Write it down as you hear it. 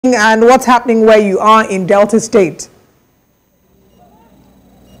and what's happening where you are in Delta State?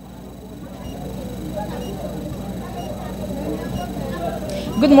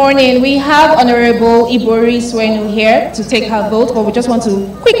 Good morning. We have Honourable Ibori-Suenu here to take her vote, but we just want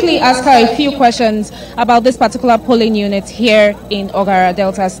to quickly ask her a few questions about this particular polling unit here in Ogara,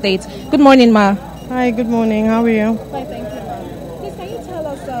 Delta State. Good morning, ma. Hi, good morning. How are you? Fine, thank you, ma. Please, can you tell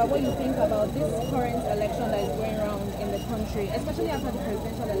us what you think about this current election that is going around in the country, especially after the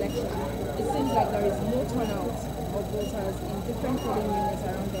presidential election? It seems like there is no turnout of voters in different polling units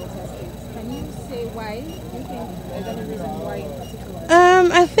around Delta State. Can you say why? Do you think there's any reason why in particular?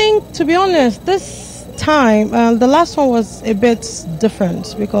 I think, to be honest, this time, the last one was a bit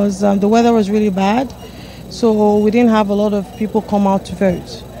different because the weather was really bad. So we didn't have a lot of people come out to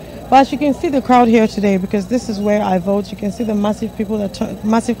vote. But as you can see the crowd here today, because this is where I vote, you can see the massive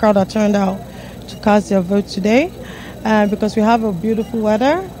crowd that turned out to cast their vote today. Because we have a beautiful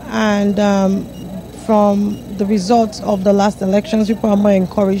weather, and from the results of the last elections, people are more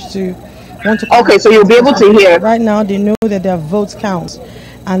encouraged to want to come. Okay, so you'll be able to hear. Right now, they know that their votes count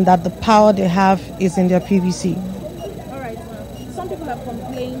and that the power they have is in their PVC. All right, some people have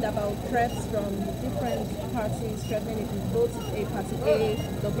complained about threats from different parties threatening if you vote a party A,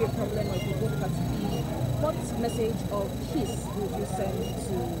 there'll be a problem, or if you vote party B. What message of peace would you send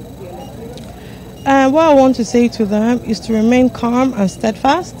to the electorate? What I want to say to them is to remain calm and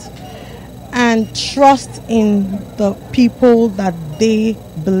steadfast and trust in the people that they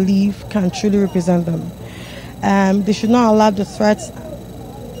believe can truly represent them. They should not allow the threats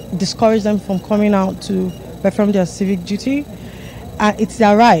discourage them from coming out to perform their civic duty. It's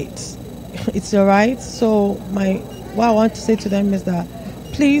their right. It's their right. So what I want to say to them is that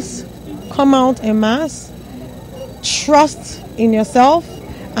please come out en masse, trust in yourself,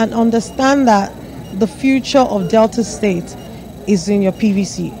 and understand that the future of Delta State is in your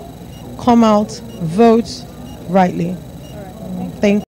PVC. Come out, vote rightly. Thank you.